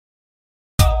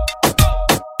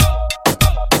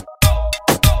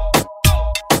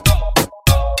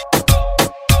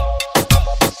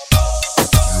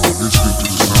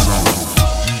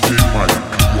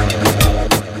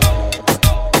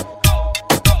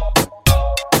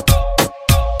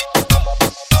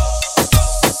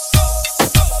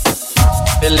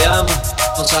Peleamos,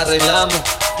 nos arreglamos,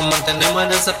 nos mantenemos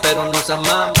en ese pero nos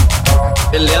amamos.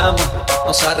 Peleamos,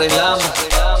 nos arreglamos.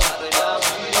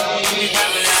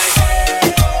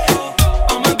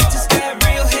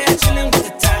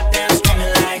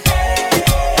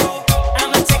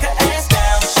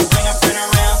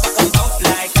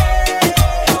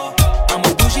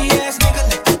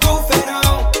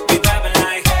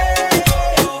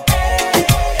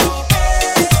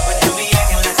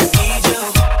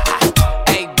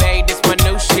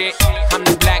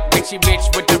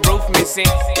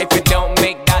 If it don't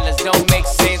make dollars, don't make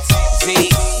sense.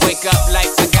 Z, wake up like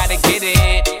I gotta get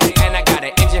it. And I got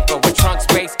an engine for a trunk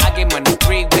space. I get money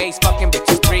 3 ways, fucking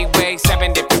bitches 3 ways.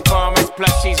 7 different formats,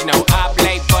 plus she's no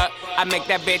oblate. But I make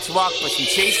that bitch walk for some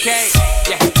cheesecake.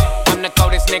 Yeah, I'm the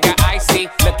coldest nigga I see.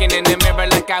 Looking in the mirror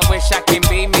like I wish I can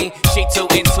be me. She too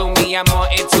into me, I'm more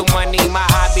into money. My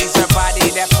hobby's her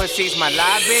body, that pussy's my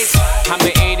lobby.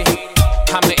 I'ma eat it,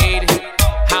 I'ma eat it.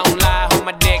 I don't lie, hold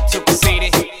my dick too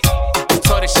conceited.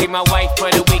 Told her she my wife for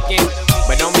the weekend,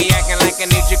 but don't be acting like I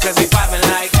need you 'cause we poppin'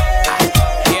 like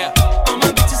yeah. All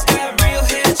my bitches got real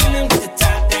hair, chillin' with the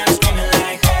top down, screaming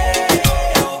like hey.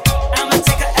 I'ma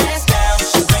take her ass down,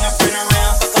 she bring her friend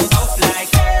around, fuck 'em both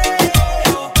like hey.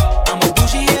 I'm a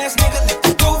bougie ass nigga, let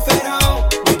the roof at home.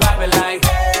 We poppin' like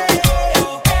hey,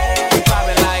 we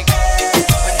poppin' like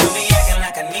but don't be acting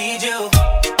like I need you.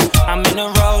 I'm in the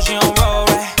rose, you don't roll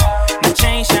right. My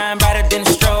chain shine brighter than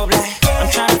a strobe light. I'm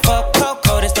tryna fuck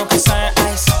don't concern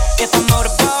ice. If I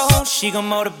motorboat, she gon'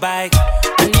 motorbike.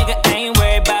 A nigga ain't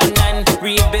worried about nothing.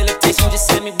 Rehabilitation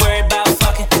just had me worried about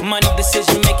fucking. Money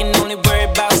decision making, only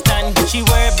worried about stunting. She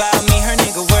worried about me, her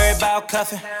nigga worried about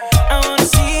cuffing. I wanna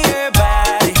see her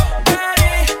body.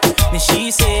 Then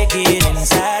she said, get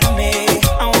inside of me.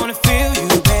 I wanna feel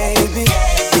you, baby.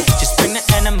 Just bring the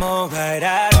animal right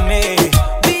out of me.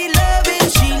 We love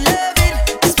it, she love it,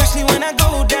 especially when I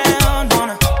go down on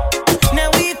her. Now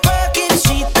we fucking,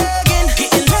 she thuggin',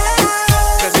 getting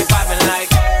loud 'cause we poppin' like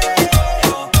hey.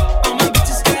 All my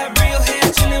bitches got real hair,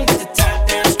 chillin' with the top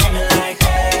down, screamin' like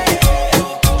hey.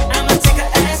 I'ma take her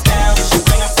ass down, she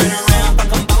bring her friend around,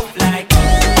 fuck 'em both like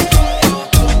hey.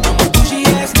 I'm a bougie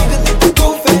ass nigga, let the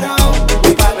roof at home.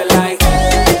 We poppin' like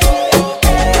hey.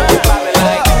 We poppin'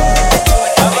 like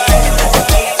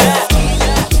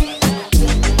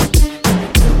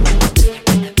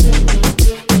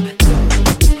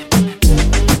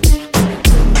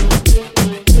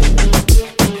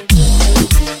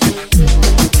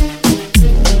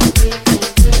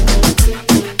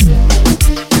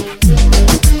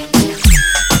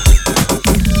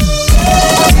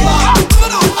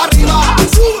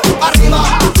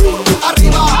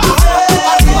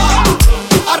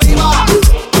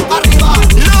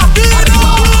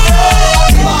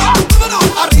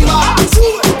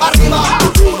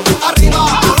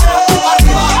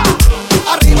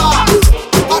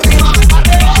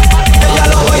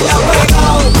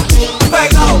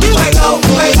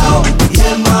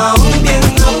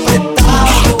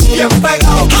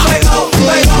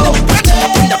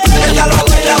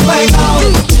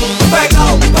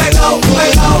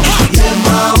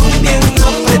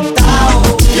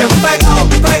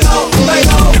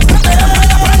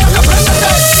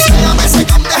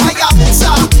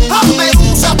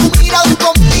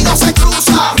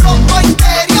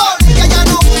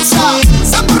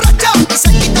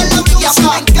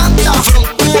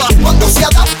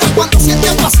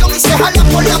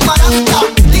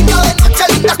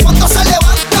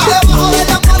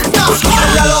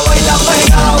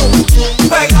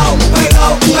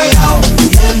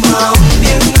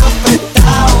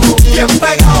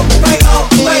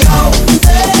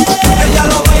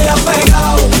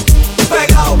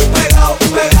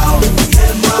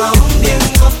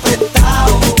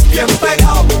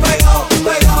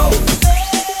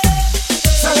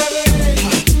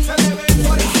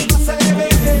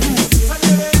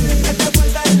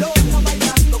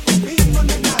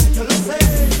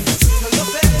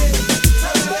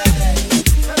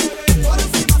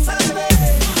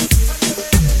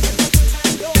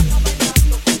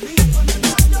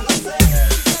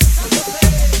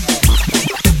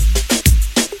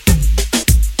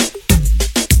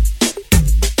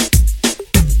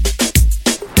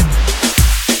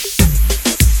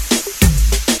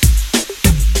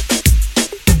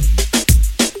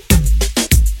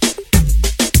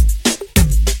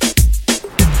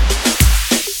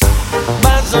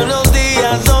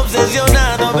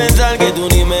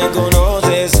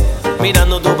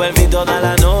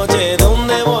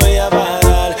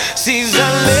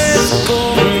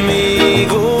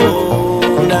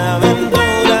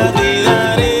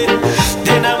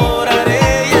Te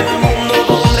enamoraré y el mundo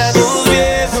pondrá tus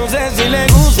pies.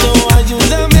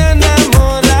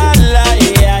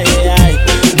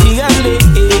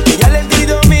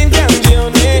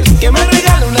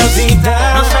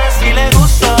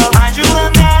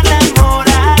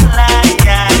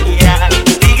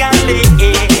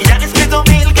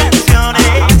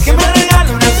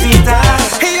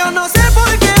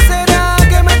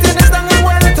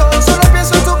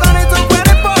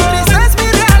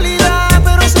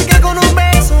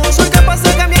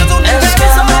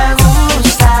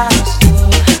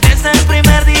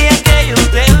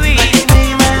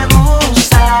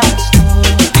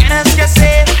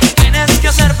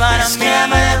 para mí.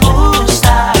 Me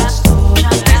gustas,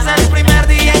 desde el primer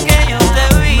día en que yo te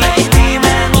vi. Baby,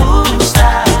 me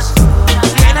gustas,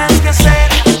 tienes que ser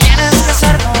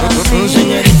como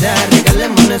señorita,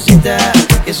 regálame una cita,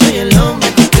 que soy el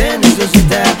hombre que usted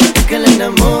necesita, que le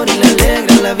enamore y le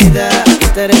alegra la vida, que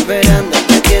estaré esperando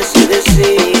hasta que se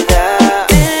decida.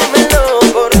 Deme la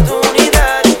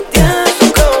oportunidad de a su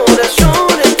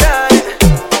corazón entrar,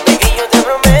 y yo te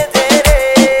prometeré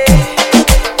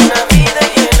una vida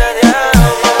llena de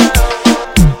amor.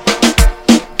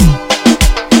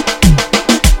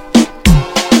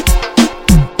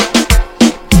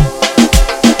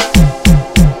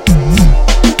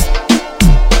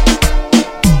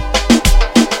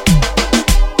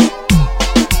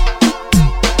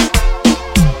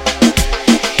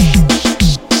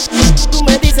 Tú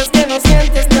me dices que no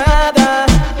sientes nada,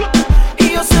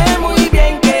 y yo sé muy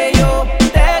bien que yo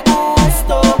te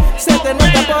gusto. Se te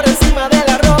nota por encima de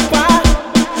la ropa.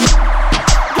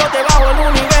 Yo te bajo el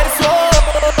universo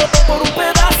por un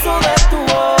pedazo de tu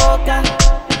boca.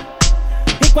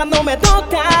 Y cuando me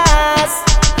tocas,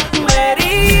 me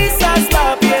erizas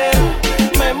la piel,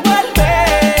 me envuelve.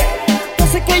 No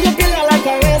sé que yo pierda la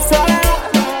cabeza.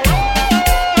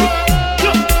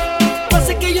 No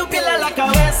sé que yo pierda la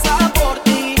cabeza por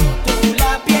ti. Tú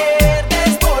la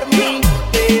pierdes por mí.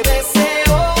 Te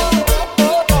deseo,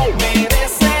 me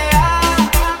deseas.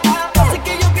 No sé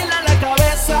que yo pierda la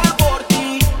cabeza por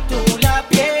ti. Tú la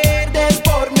pierdes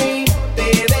por mí. Te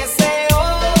deseo,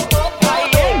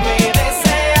 me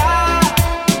deseas.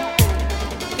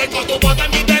 Tengo tu foto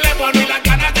en mi teléfono y las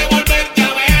ganas de volverte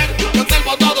a ver. Yo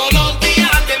observo todos los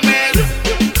días del mes.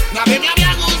 Nadie me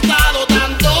había gustado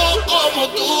tanto como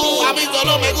tú. A mí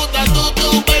solo me gustas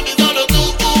tú, baby, solo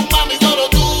tú, mami, solo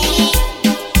tú.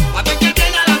 Hasta que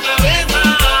viene a la cabeza,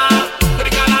 pero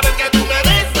cada vez que tú me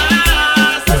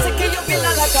besas. No sé que yo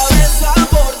pierda la cabeza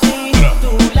por ti.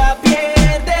 Tú la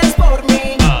pierdes por mí.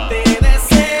 Te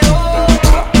deseo,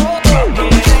 me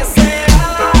deseas.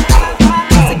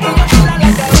 No sé que yo pierda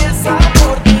la cabeza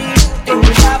por ti. Tú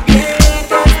la pierdes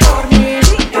por mí.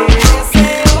 Te deseo.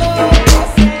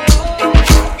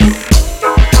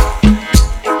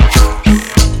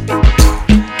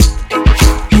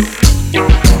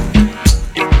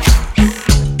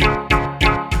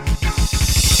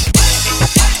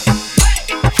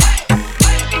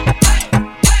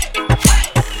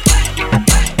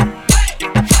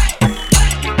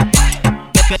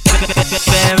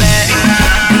 Bebé,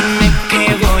 dime qué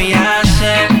voy a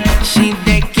hacer si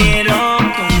te quiero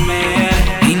comer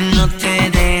y no te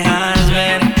dejas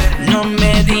ver. No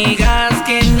me digas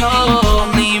que no,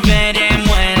 ni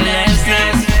veremos el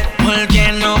estrés,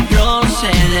 porque no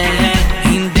procede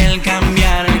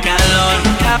intercambiar el calor.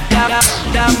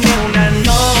 Dame una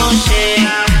noche,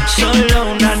 solo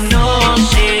una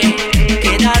noche,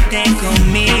 quédate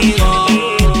conmigo,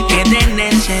 que te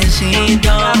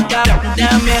necesito.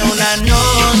 Dame una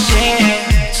noche,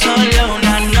 solo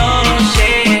una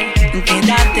noche,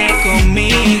 quédate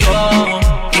conmigo,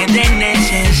 que te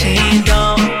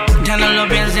necesito. Ya no lo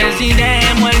pienses y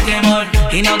dejemos el temor,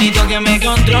 inaudito que me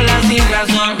controla sin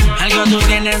razón. Algo tú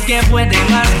tienes que puede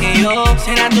más que yo.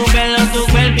 Será tu pelo, tu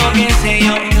cuerpo, qué sé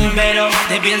yo. Pero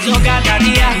te pienso cada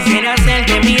día, quisiera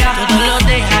hacerte mía. Todo lo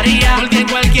dejaría, porque en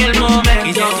cualquier momento. Y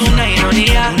es una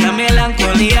ironía, una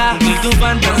melancolía, y tu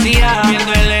fantasía,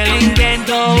 viendo el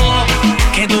intento,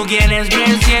 que tú quieres,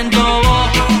 presiento,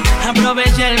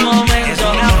 aprovecha el momento. Es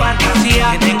una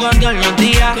fantasía que tengo todos los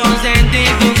días, consentir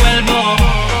tu cuerpo.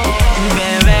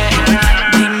 Bebé,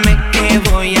 dime qué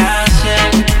voy a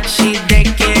hacer si te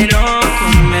quiero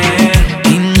comer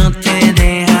y no te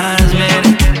dejas ver.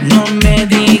 No me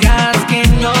digas que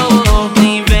no,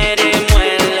 ni veremos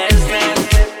el estrés,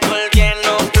 porque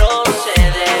no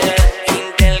procede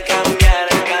intercambiar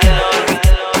el calor.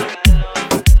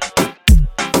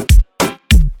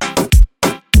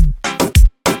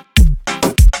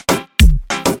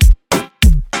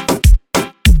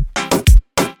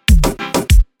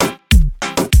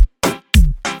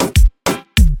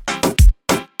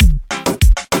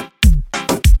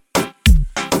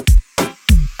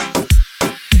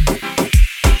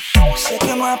 Sé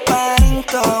que no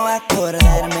aparento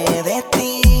acordarme de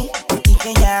ti y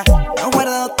que ya no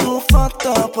guardo tu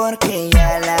foto porque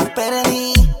ya la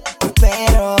perdí,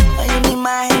 pero hay una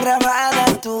imagen grabada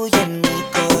tuya en mi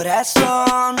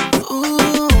corazón.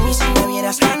 Y si me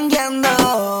vieras jangueando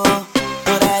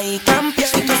por ahí campeón.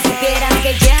 Si tú supieras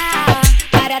que ya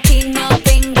para ti no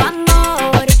tengo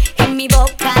amor, en mi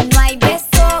boca no hay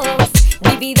besos,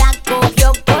 mi vida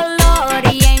cogió color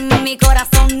y en mi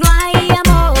corazón no hay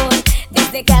amor,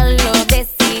 desde que lo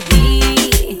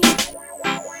decidí.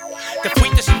 Te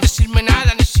fuiste sin decirme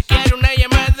nada, ni siquiera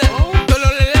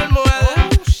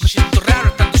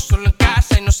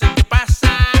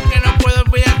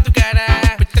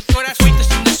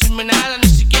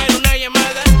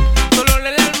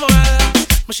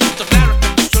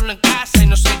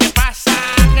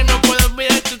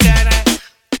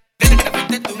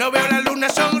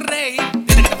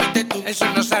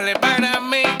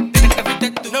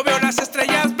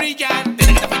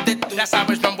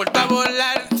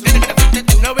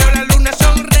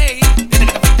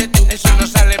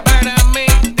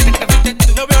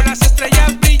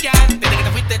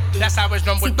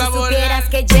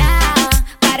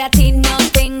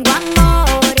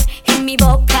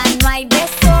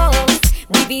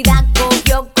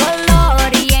cogió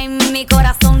color y en mi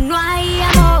corazón no hay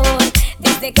amor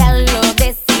desde que lo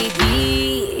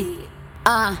decidí.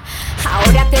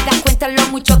 Ahora te das cuenta lo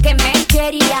mucho que me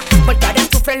quería, porque ahora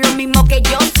sufres lo mismo que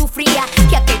yo sufría,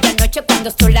 que aquella noche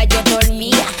cuando sola yo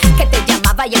dormía, que te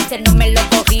llamaba y el cel no me lo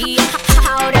cogía.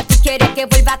 Ahora tú quieres que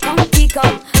vuelva contigo,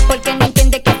 porque no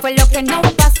entiendes qué fue lo que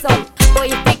nos pasó.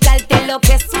 Voy a explicarte lo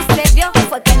que sucedió.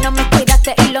 Fue que no me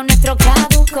cuidaste y lo nuestro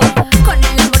caducó. Con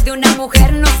el amor de una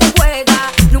mujer no se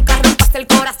juega. Nunca rompas el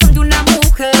corazón de una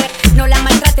mujer. No la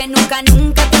maltrates nunca,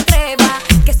 nunca te atrevas,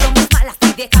 que somos malas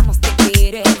y dejamos de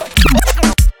querer.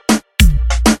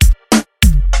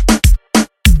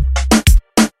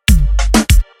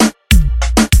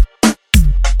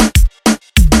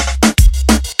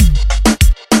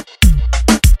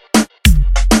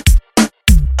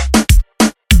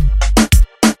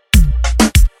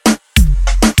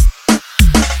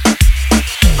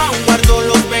 Aún guardo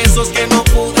los besos que no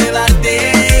pude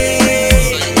darte.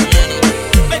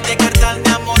 20 cartas de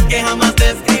amor que jamás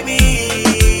te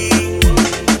escribí.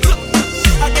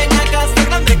 Aquella casa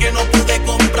grande que no pude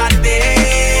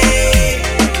comprarte.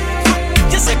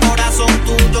 Y ese corazón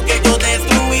tuyo que yo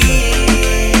destruí.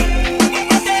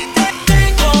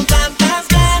 Tengo tantas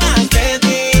ganas de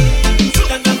ti,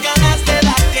 tantas ganas de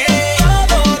darte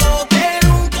todo lo que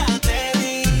nunca te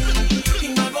di, y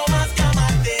no hago más que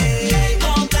amarte.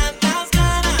 Tengo tantas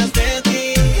ganas de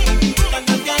ti,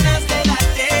 tantas ganas de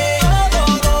darte todo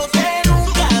lo que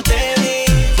nunca te di,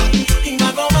 y no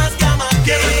hago más que amarte.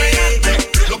 Quiero entregarte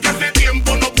lo que hace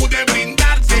tiempo no pude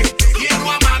brindarte.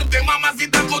 Quiero amarte,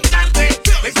 mamacita, contarte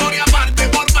la historia parte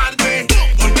por parte,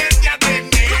 volverte a tener.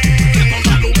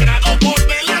 Todo alumbrado por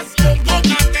velas, con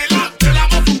poca tela. Te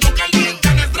damos un toque caliente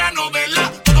a nuestra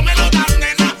novela. Todo me lo das,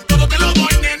 nena, todo te lo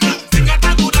doy, nena. Sin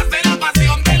ataduras de la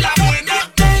pasión de la buena.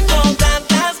 Tengo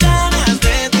tantas ganas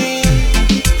de ti,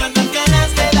 tantas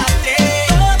ganas de darte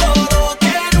todo lo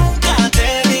que nunca te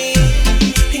di,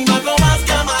 y no hago más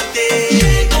que amarte.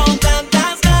 Tengo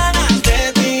tantas ganas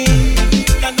de ti,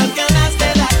 tantas ganas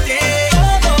de darte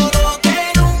todo lo que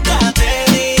nunca te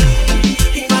di,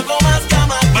 y no hago más que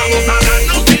amarte. Vamos a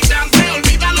darnos el chance,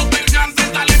 olvida los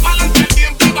percances. Dale pa'lante el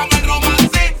tiempo y vamos al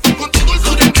romance. Con tu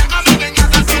dulzura embriágame, vengas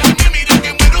a saciarme. Mira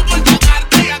que muero por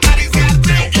tocarte y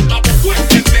acariciarte. Poquito a poco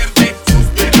entenderte,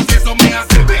 suspiras, eso me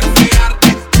hace desearte.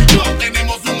 Tú y yo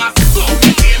tenemos un asunto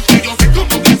pendiente. Yo sé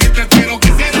cómo te sientes, pero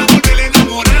quisiera volver a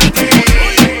enamorarte.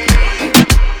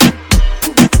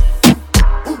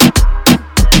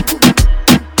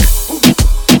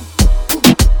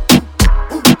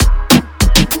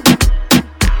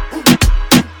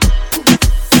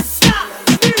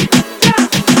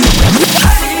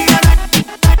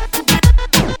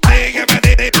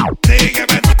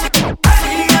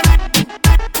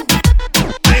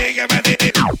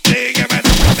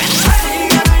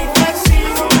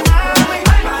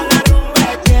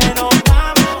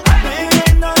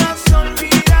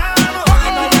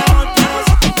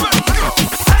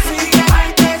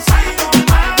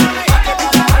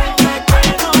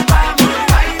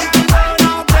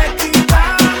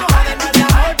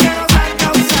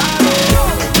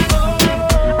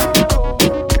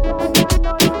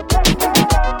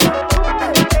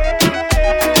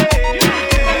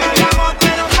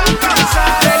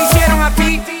 Me lo hicieron a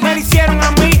ti, me lo hicieron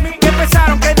a mí, que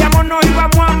pensaron que de amor nos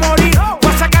íbamos a morir.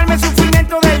 Voy a sacarme el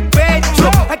sufrimiento del pecho,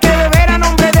 hay que beber a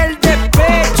nombre del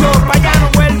despecho. Pa' allá no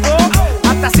vuelvo,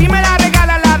 hasta si me la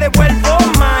regala la devuelvo.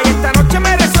 Ma, y esta noche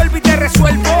me resuelvo y te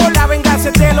resuelvo. La venganza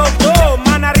es de los dos,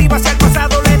 man arriba hacia el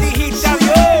pasado le dijiste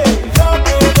adiós.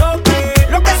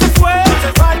 Lo que se fue,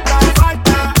 hace falta,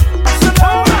 falta.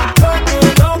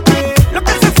 Lo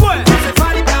que se fue, hace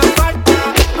falta, falta.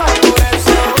 Más por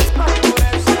eso, más por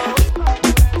eso.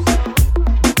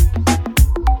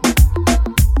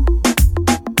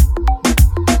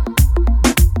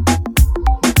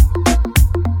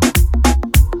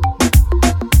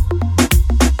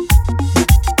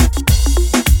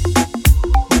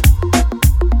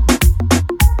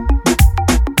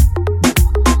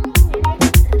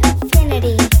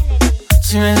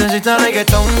 Si necesitas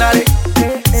reggaetón, dale.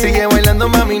 Sigue bailando,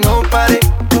 mami, no pare.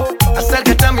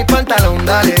 Acércate a mi pantalón,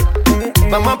 dale.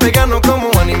 Vamos a pegarnos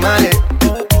como animales.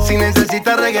 Si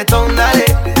necesitas reggaetón, dale.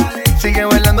 Sigue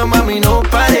bailando, mami, no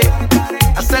pare.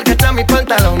 Acércate a mi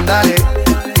pantalón, dale.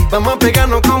 Vamos a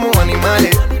pegarnos como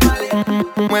animales.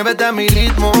 Muévete a mi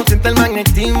ritmo, siente el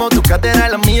magnetismo. Tu cadera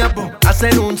es la mía,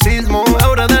 hacen un sismo.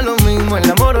 Ahora da lo mismo, el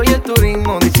amor y el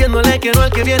turismo. Diciéndole que no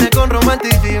al que viene con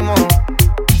romanticismo.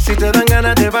 Si te dan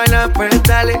ganas de bailar, pues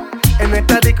dale. En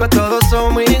esta disco todos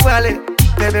somos iguales.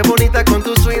 Te ves bonita con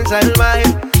tu swing salvaje.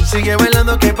 Sigue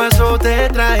bailando, ¿qué pasó? Te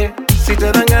traje. Si te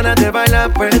dan ganas de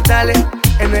bailar, pues dale.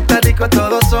 En esta disco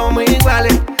todos somos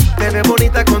iguales. Te ves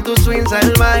bonita con tu swing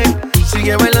salvaje.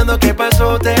 Sigue bailando, ¿qué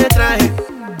pasó? Te traje.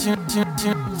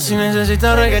 Si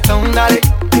necesitas reggaetón, dale.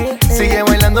 Sigue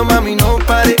bailando, mami, no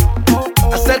pare.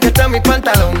 Acércate a mi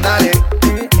pantalón, dale.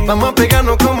 Vamos a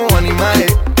pegarnos como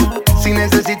animales. Si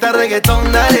necesitas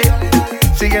reggaetón, dale.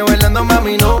 Sigue bailando,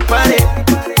 mami, no pare.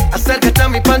 Acércate a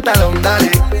mi pantalón,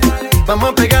 dale. Vamos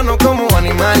a pegarnos como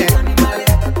animales.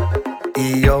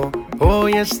 Y yo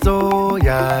hoy estoy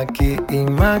aquí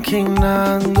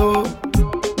imaginando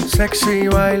sexy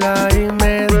baila y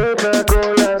me deja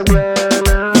con las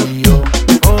ganas. Y yo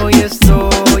hoy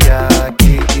estoy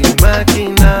aquí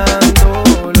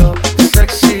imaginándolo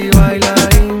sexy baila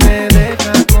y me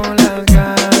deja con las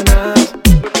ganas.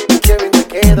 Qué bien te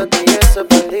queda a ti esa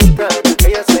faldita.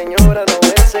 Ella señora no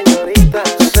es señorita.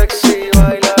 Sexy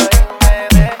baila y me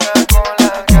deja con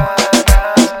las ganas.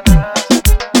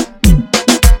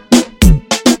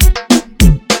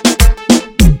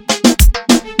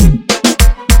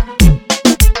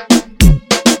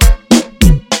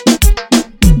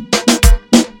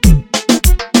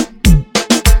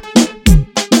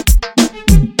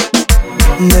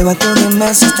 Nueva, tú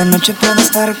dime si esta noche puedo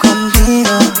estar contigo.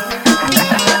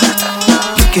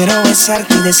 Yo quiero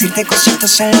besarte y decirte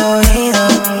cositas al oído.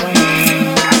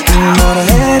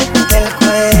 Morderte el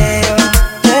cuello,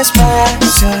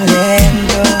 despacio,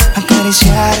 lento.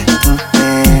 Acariciar tu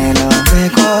pelo,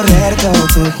 recorrer todo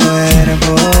tu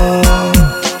cuerpo.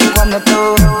 Y cuando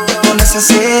tú te pones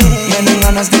así, me dan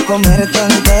ganas de comerte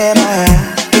entera.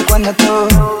 Y cuando tú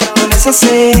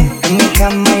así, en mi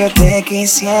cama yo te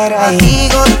quisiera.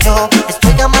 Digo yo,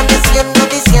 estoy amaneciendo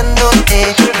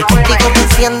diciéndote que contigo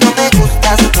venciendo me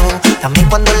gustas tú. También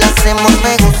cuando lo hacemos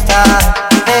me gusta,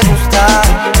 me gusta.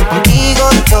 Contigo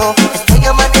yo, estoy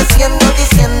amaneciendo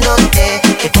diciéndote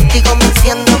que contigo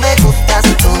venciendo me gustas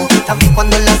tú. También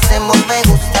cuando lo hacemos me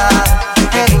gusta,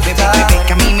 me gusta. Bebé,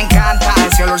 que a mí me encanta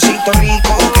ese olorcito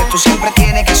rico que tú siempre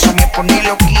tienes, que eso me pone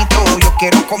loquito. Yo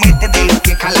quiero comerte de los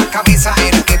pies a la cabeza,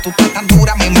 pero que tú estás tan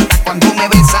dura, me mata cuando me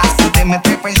besas. Te me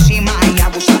trepo encima y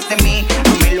abusas de mí.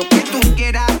 Dame lo que tú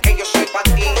quieras, que yo soy para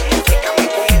ti. Déjame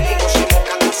conmigo, somos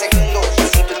cada segundo.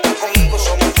 Si tú estás conmigo,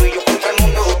 somos tú y yo contra el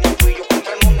mundo. Tú y yo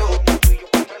contra el mundo. Tú y yo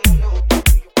contra el mundo.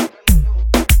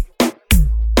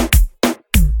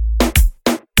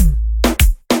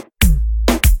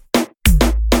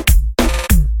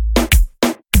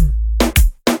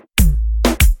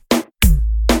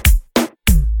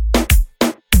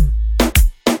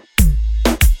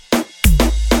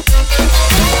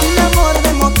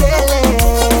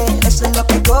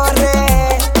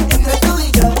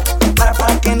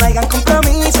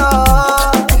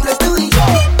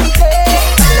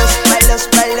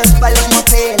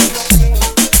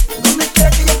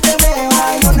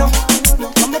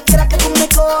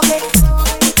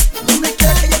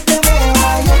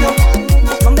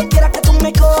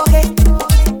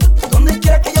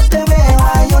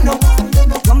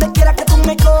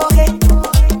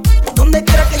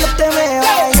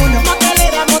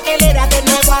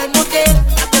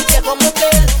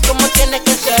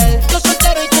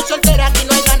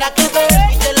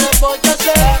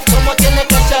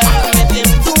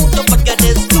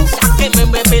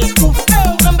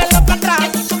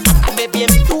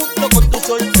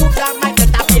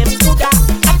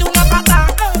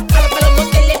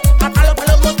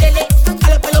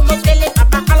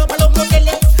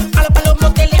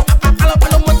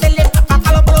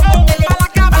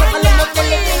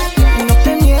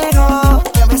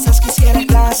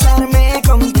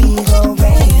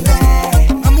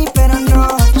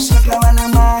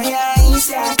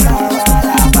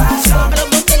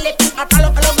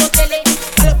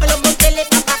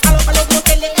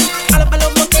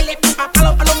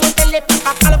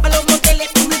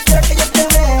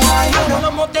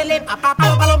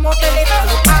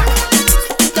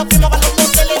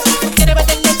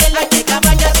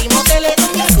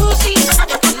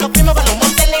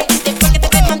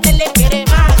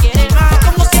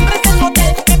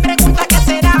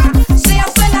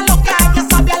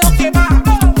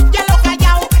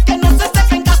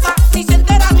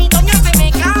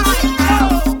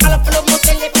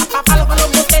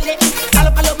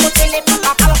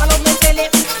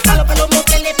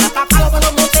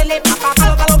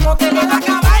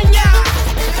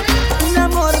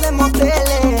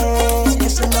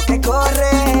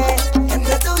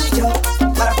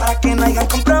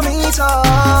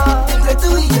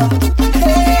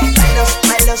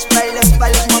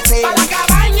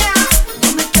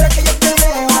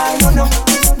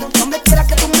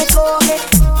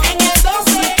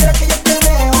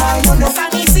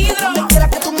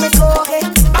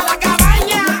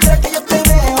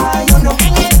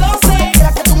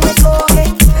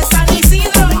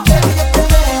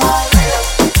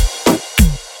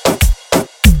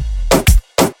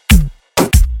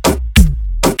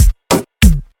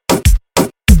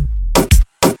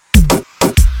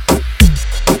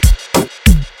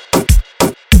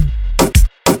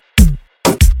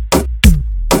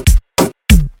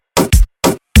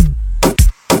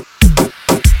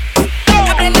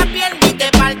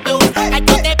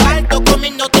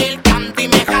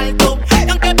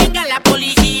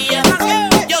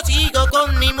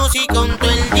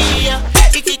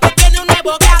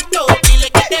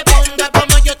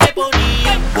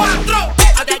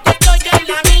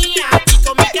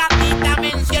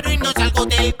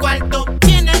 del cuarto.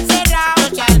 Tiene encerrado,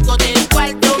 yo salgo del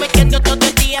cuarto. Metiendo todo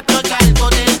el día, yo salgo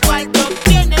del cuarto.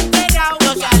 Tiene encerrado,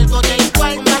 yo salgo del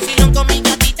cuarto. Un vacilón con mi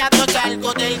gatita, yo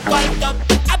salgo del cuarto.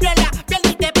 Abre la piel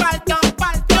y te parto.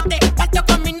 Yo te parto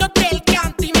con mi nombre, el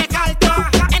canto y me calto.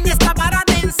 En esta parada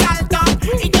en salto.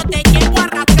 Y yo te llevo a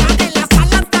arrastrar de la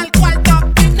sala hasta el cuarto.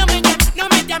 No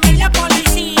me llames la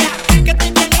policía, que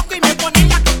estoy bien loco y me ponen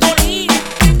la cocolía.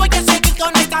 Voy a seguir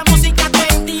con esta música todo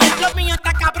el día. Lo mío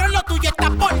está cabrón, lo tuyo está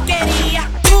porquería.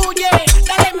 Huye,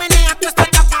 dale menea tu esta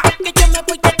capa, que yo me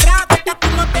voy detrás, esta tú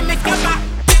no te me escapas.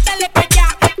 Dale pa' allá,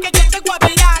 que yo te voy a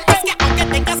virar. Es que aunque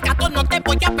tengas gato no te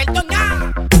voy a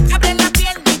perdonar. Abre la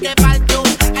pierna y te parto,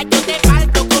 ay yo te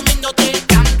parto comiéndote el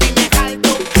canto y me jalto.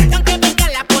 Y aunque venga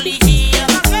la policía,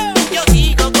 yo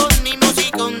sigo con mi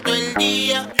musicón todo el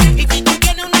día. Y si tú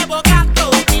tienes un nuevo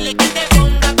gato, dile que te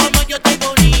ponga como yo te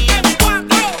ponía. En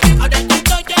cuatro, ahora yo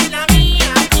estoy en la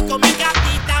mía, y con mi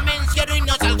gatita me encierro y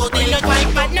no salgo de los no hay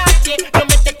pa' nadie, no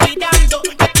me estés cuidando.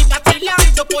 Yo estoy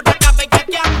vacilando, por acá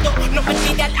bellaqueando. No me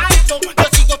tire al alto, yo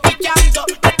sigo pillando.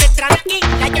 Esté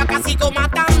tranquila, yo acá sigo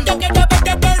matando. Yo quiero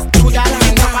verte desnuda,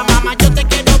 papá, mamá, yo te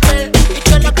quiero ver. Y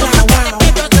yo lo cosa que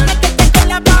te quiero hacer es que te con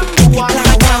la bambúa.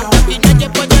 Callao, y nadie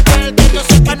puede ver que no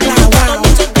sepa ni tu gato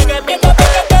ni se entere. Me lo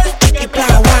vete desnuda.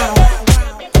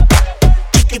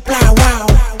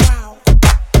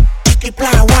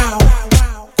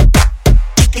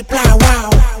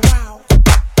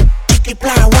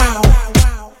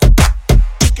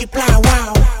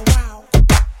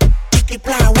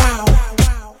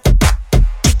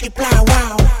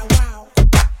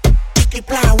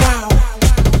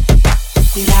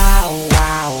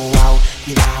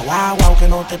 Cuidado, que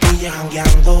no te pilles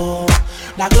jangueando.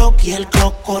 La Glock y el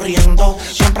clock corriendo.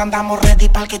 Siempre andamos ready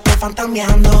para que esté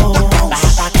fantameando. Baja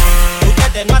pa' acá.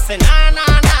 Ustedes no hacen nada,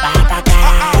 Baja pa' acá.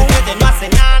 Ustedes no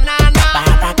hacen nada,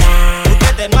 Baja pa' acá.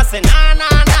 Ustedes no hacen nada,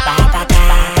 Baja pa' acá.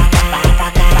 Baja pa'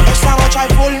 acá. Esta noche hay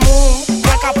full moon.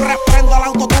 Reca prendo el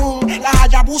autotune. La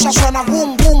Hayabusa suena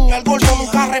boom boom. El gordo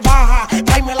nunca rebaja.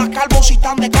 Tráeme las calvos si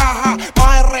están de caja.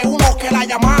 Más R1 que la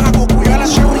Yamaha. Cocuyo el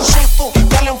un insecto.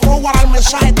 Dale forward al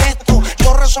mensaje texto.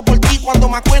 Yo rezo por ti cuando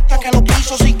me acuesta que lo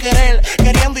quiso sin querer.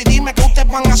 Queriendo y dime qué ustedes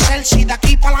van a hacer. Si de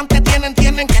aquí para adelante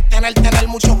tienen que tener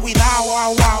mucho cuidado.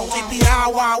 Wow. Estoy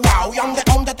tirado, wow. Y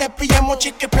donde te pillemos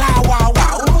chiquipla, wow.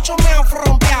 Muchos me han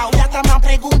fronteado y hasta me han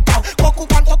preguntado, Cocu,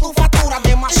 ¿cuánto tú facturas?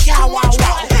 Demasiado, wow.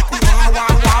 Cuidado,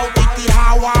 wow. Estoy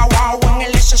tirado, wow. En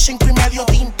el S5 y medio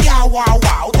tinteado,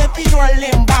 wow. Te pido el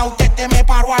embao, te me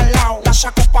paro al lado. La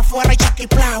saco pa' afuera y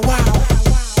chiquipla, wow.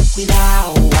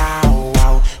 Cuidado,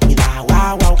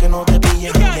 wow, que no te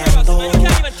pilles jangueando.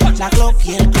 La Glock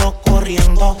y el clock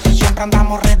corriendo. Siempre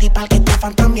andamos ready para que esté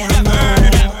fantameando.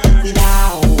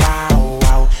 Cuidado,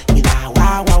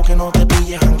 wow, que no te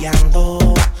pilles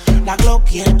jangueando. La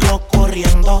Glock y el clock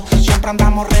corriendo. Siempre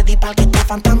andamos ready para que esté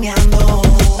fantameando.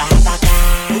 Baja pa' acá.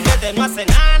 Ustedes no hacen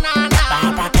nada,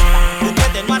 Baja pa' acá.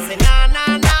 Ustedes no hacen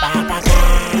nada, Baja pa' acá.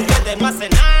 Ustedes no hacen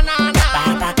nada,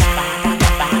 Baja pa' acá. Baja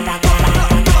pa' acá.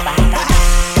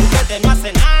 Ustedes no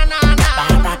hacen nada,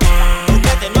 Baja pa' acá.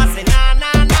 Ustedes no hacen nada,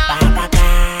 Baja pa' acá.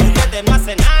 Ustedes no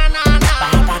hacen nada.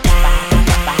 Baja pa' acá.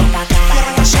 Baja pa' acá.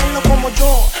 Quieren hacerlo como yo.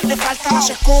 Le faltan las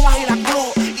escobas y la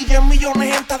glow. Y 10 millones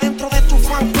de gente dentro de tu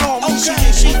fan club.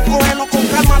 Sí, cógelo con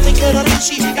calma, te quiero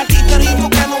easy. Y al titerito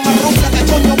que no me rompe de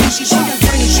coño bici. Soy el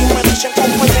príncipe, me dicen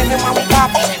como el nene mami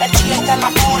papi. El chile está en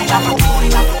la flor y la flor y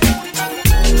la flor.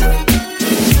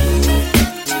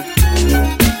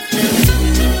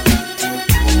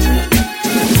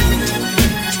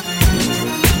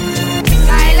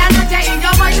 Cae la noche y yo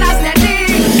voy tras de ti.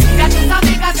 Que tus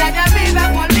amigas se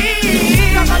desviven por mí.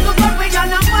 Yo con tu cuerpo y yo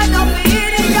no puedo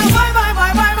vivir. Y yo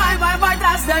voy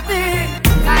tras de ti.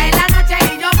 Cae la noche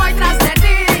y yo voy tras de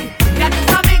ti. Que tus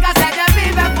amigas se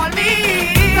desviven por mí.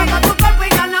 Yo con tu cuerpo y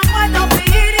yo no puedo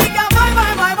vivir. Y yo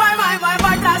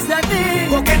voy tras de ti.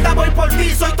 Coqueta voy por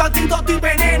ti, soy tu antídoto y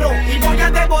veneno. Y voy a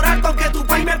devorarte aunque tu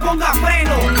país me ponga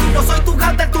freno. Yo soy tu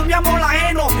gata, tú mi amor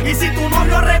ajeno. Y si tu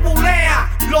novio rebulea,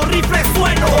 los rifles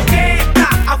sueno. Coqueta,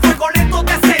 a fuego lento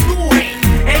te seduje.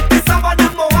 El que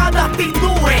sábanas mojadas te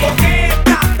induje.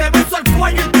 Coqueta, te beso el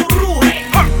cuello y tu ruge.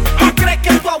 ¿Tú crees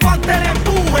que tu aguante el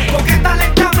empuje? Coqueta,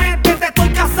 lentamente te estoy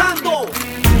cazando.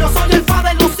 Yo soy el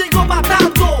padre, lo sigo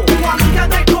matando. Tu amiga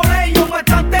del colegio me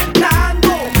están tentando.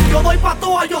 Yo doy pa'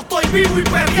 toa, yo estoy vivo y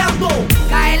peleando.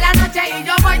 Cae la noche y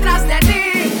yo voy tras de ti.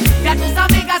 Que tus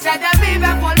amigas se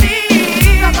desviven por mí.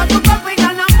 Yo con tu cuerpo y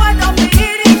yo no puedo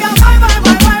vivir. Y yo voy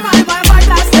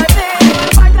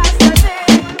tras de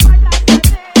ti.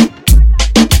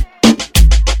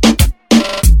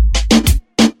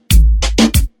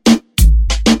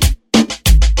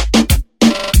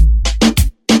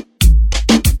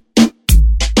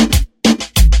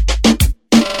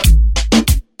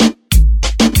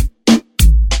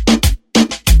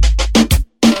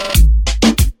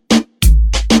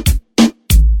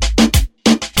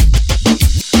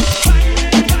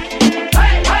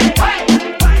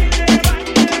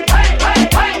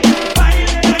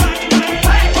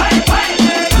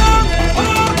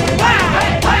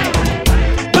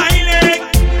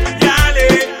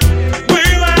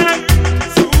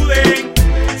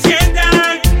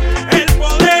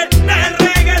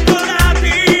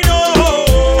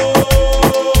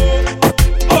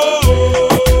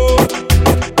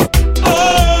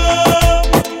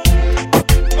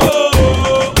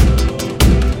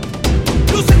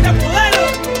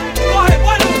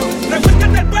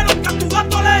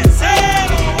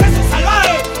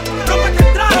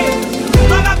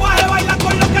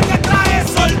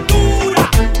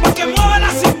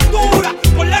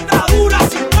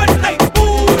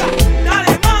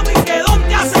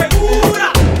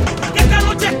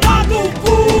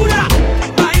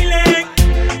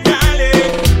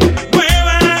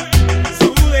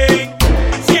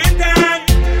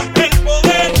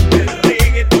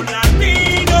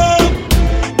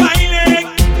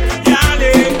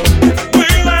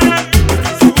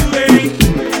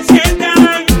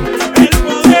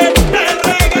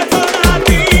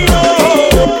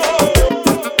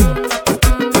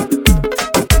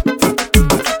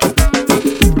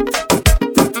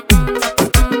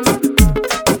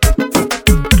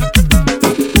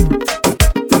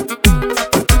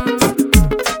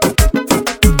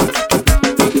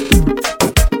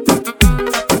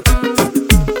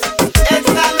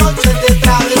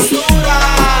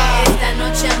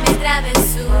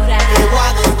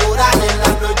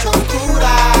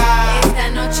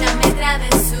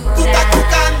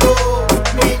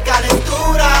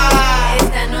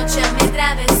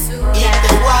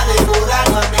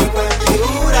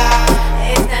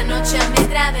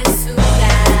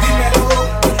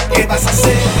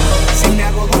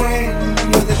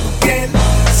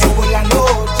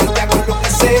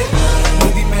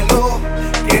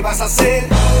 vas a hacer?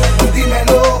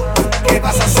 Dímelo, ¿qué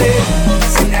vas a hacer?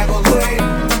 Si me hago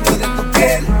dueño de tu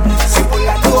piel, si por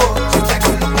la noche te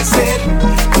hago enloquecer.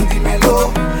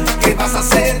 Dímelo, ¿qué vas a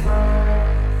hacer?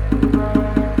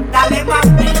 Dale más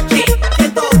pinche, que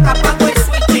toca pago el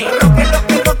switch.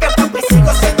 Roque, papi,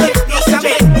 sigo siendo el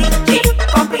DJ.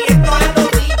 Papi, esto es lo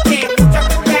dije. Mucha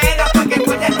culera pa' que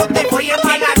muerde no te voy a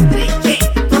pagar triche.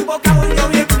 Tu boca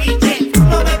un bien pinche.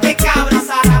 No me te cabras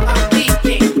a la más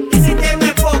pinche. Y si te me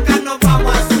enfocas nos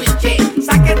vamos a switch.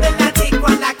 Sáquete la disco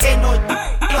a la que no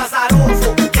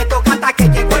azaroso. Que toca hasta que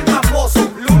llegó el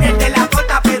famoso. Lunes de la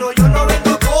torta, pero yo no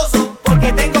vengo gozo.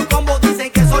 Porque tengo combo, dicen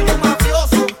que soy un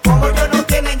mafioso. Como yo no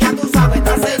tienen, ya tú sabes,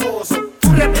 está celoso.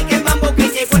 Tú replica el mambo que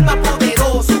llegó el más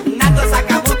poderoso. Nando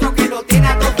saca otro que lo tiene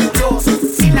a todo furioso.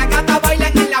 Si la gata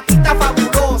bailan en la pista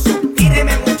fabuloso.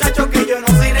 Tíreme muchacho que yo no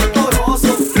soy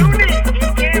rectoroso.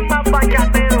 ¿Quién más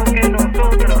bachatero que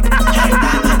nosotros?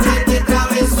 Esta noche de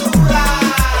travesura.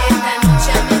 Esta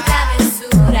noche me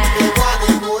travesura. Te voy a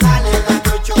demorar en la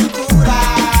noche oscura.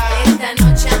 Esta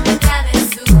noche me Tú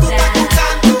travesura. estás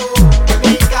buscando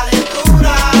mi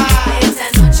calentura. Esta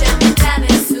noche me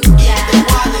travesura. Te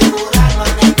voy a demorar, no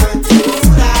tengo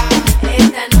enchura.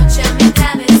 Esta noche me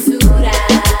travesura.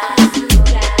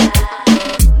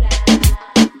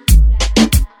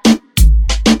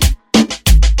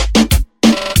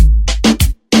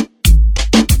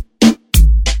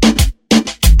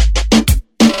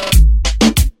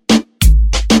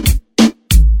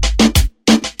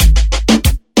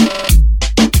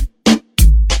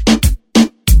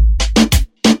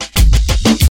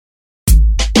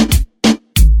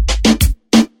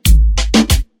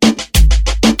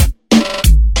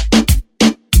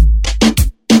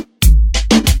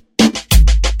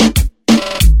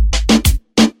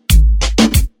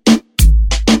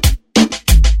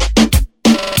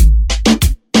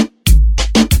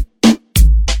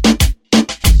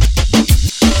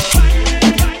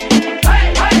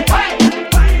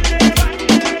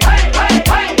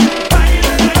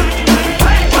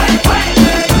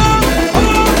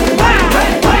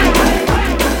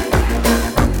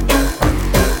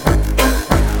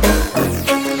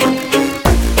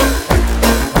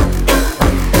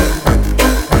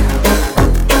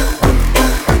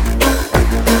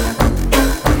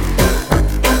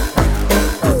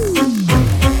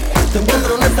 Te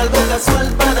encuentro no es algo casual,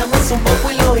 para mí es un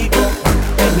poco ilógico.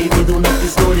 En mi vida un acto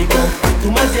histórico.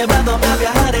 Tú me has llevado a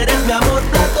viajar, eres mi amor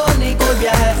platónico. El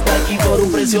viaje hasta aquí por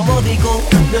un precio módico.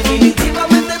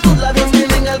 Definitivamente tus labios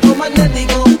tienen algo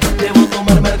magnético. Debo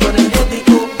tomarme algo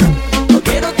energético. No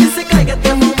quiero que se caiga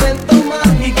este momento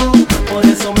mágico. Por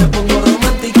eso me pongo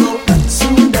romántico.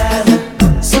 Sundada,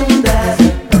 sundada,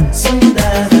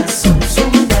 sundada,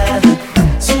 sundada,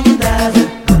 sundada,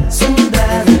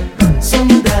 sundada,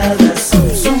 sundada,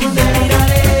 sundada.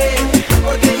 Miraré,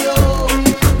 porque yo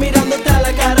mirándote a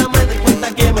la cara me doy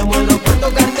cuenta que me muero por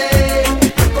tocarte.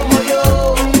 Como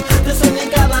yo te soñé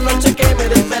cada noche que me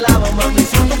desvelaba, mami,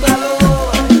 sin tu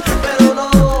calor. Pero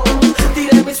no,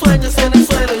 tiré mis sueños en el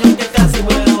suelo y aunque casi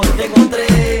muero, te encontré,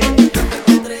 te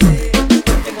encontré,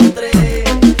 te encontré.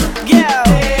 Yeah.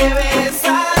 Te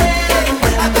besaré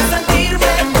hasta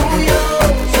sentirme tuyo.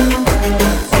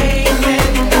 E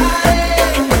inventaré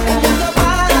un mundo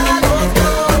para los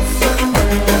dos.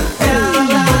 Te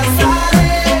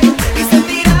abrazaré y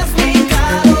sentirás mi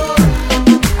calor.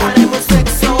 Haremos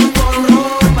sexo con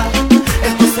ropa,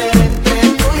 esto será entre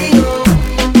tú y yo.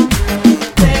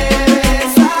 Te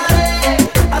besaré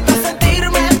hasta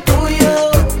sentirme tuyo.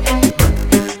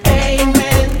 E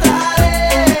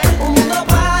inventaré un mundo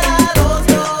para los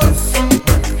dos.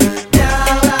 Te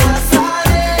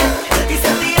abrazaré y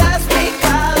sentirás mi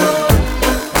calor.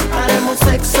 Haremos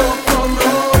sexo con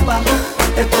ropa,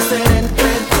 esto será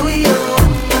entre tú y yo.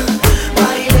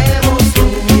 Bailemos tú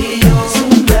y yo.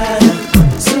 Sundada,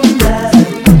 sundada,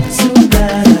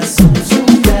 sundada,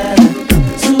 sundada,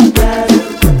 sundada,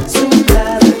 sundada,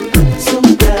 sundada,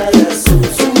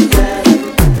 sundada,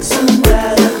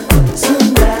 sundada,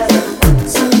 sundada,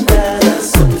 sundada,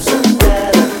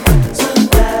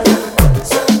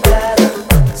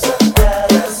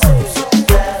 sundada, sundada,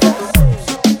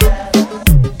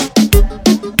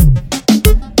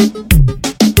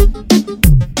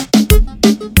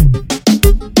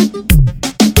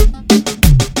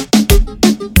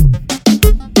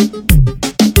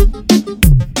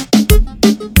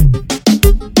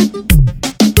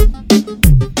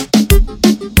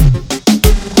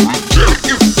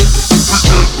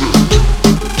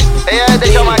 Ella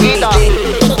desde chamaquita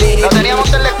la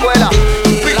teníamos en la escuela.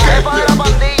 La jefa de la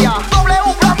pandilla.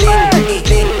 W Plan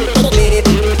B.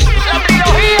 La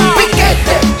trilogía.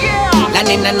 La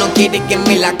nena no quiere que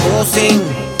me la cosen,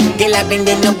 que la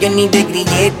vende novio ni de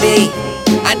grillete.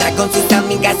 Anda con sus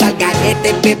amigas al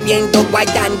garete, bebiendo,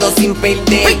 guayando sin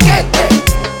perder. Piquete.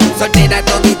 Soltera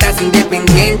toditas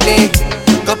independiente,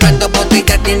 comprando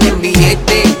botellas tienen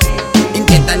billete.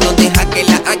 Inquieta no deja que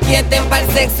la aquieten, para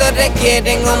el sexo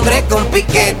requieren hombres con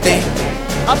piquete.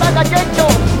 Ataca, Checho.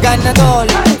 Ganador,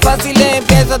 fácil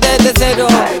empiezo desde cero.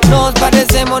 Nos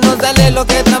parecemos, nos sale lo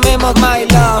que tramemos, my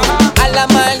love. A la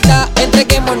maldad,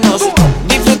 entreguémonos,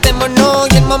 disfrutémonos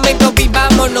y el momento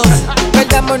vivámonos.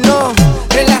 Perdámonos,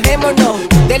 relajémonos,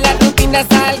 de la rutina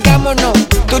salgámonos.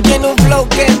 Tú tienes un flow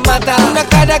que mata, una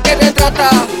cara que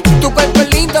retrata. Tu cuerpo es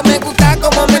lindo, me gusta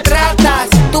como me tratas.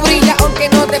 Tú brillas aunque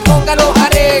no te ponga los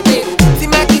aretes.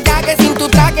 Sin maquillaje, sin tu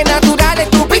traje natural, es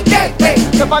tu piquete.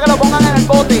 Que pa' que lo pongan en el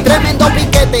bote. Tremendo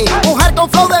piquete, mujer con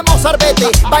flow de Mozarbete,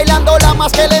 bailando la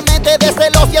más que le mete desde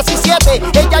los 17.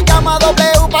 Ella llama a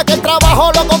W pa' que el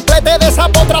trabajo lo complete. De esa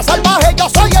potra salvaje yo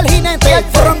soy el jinete.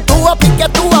 Frontúa,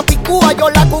 piquetúa, picúa, yo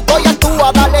la cuco y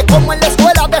actúa. Dale como en la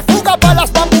escuela de fuga pa'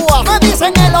 las bambúas. Me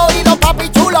dicen el oído, papi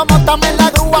chulo, montame en la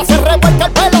grúa. Se revuelca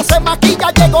el pelo, se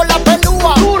maquilla, llegó la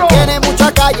pelúa. Tiene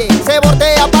mucha calle, se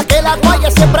bordea pa' que la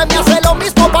guaye. Siempre me hace lo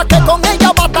mismo pa' que con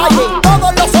ella batalle.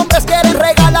 Todos los hombres quieren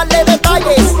regalarle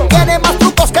detalles. Tiene más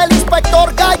trucos que el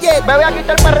inspector Galle. Me voy a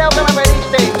quitar el perreo que me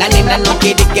pediste. La nena no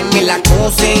quiere que me la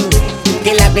cosen,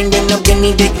 que la venden no viene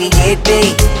ni de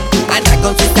grillete. Anda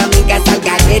con sus amigas al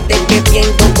garete,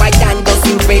 bebiendo, guayando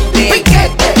sin perder.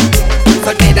 Piquete.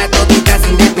 Soltera toditas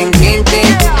independiente,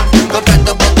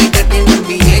 comprando botellas tienen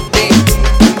billete.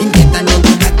 Inquieta no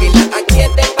deja que la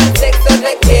aquieten, para el sexo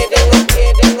requieren, no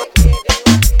quieren, no quieren.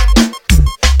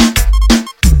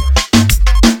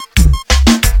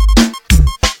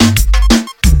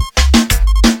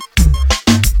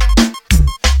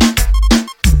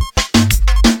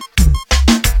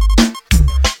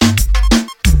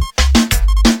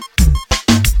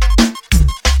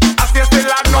 Así es de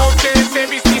la noche, se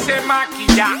viste y se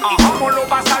maquilla. ¿Y cómo lo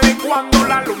va a salir cuando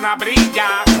la luna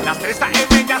brilla? Las 3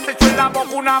 AM ya se echó en la boca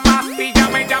una pastilla.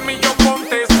 Me llama y yo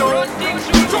contesto.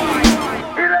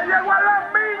 Y le llego a la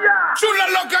milla. Chula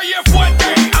lo que hay es fuerte.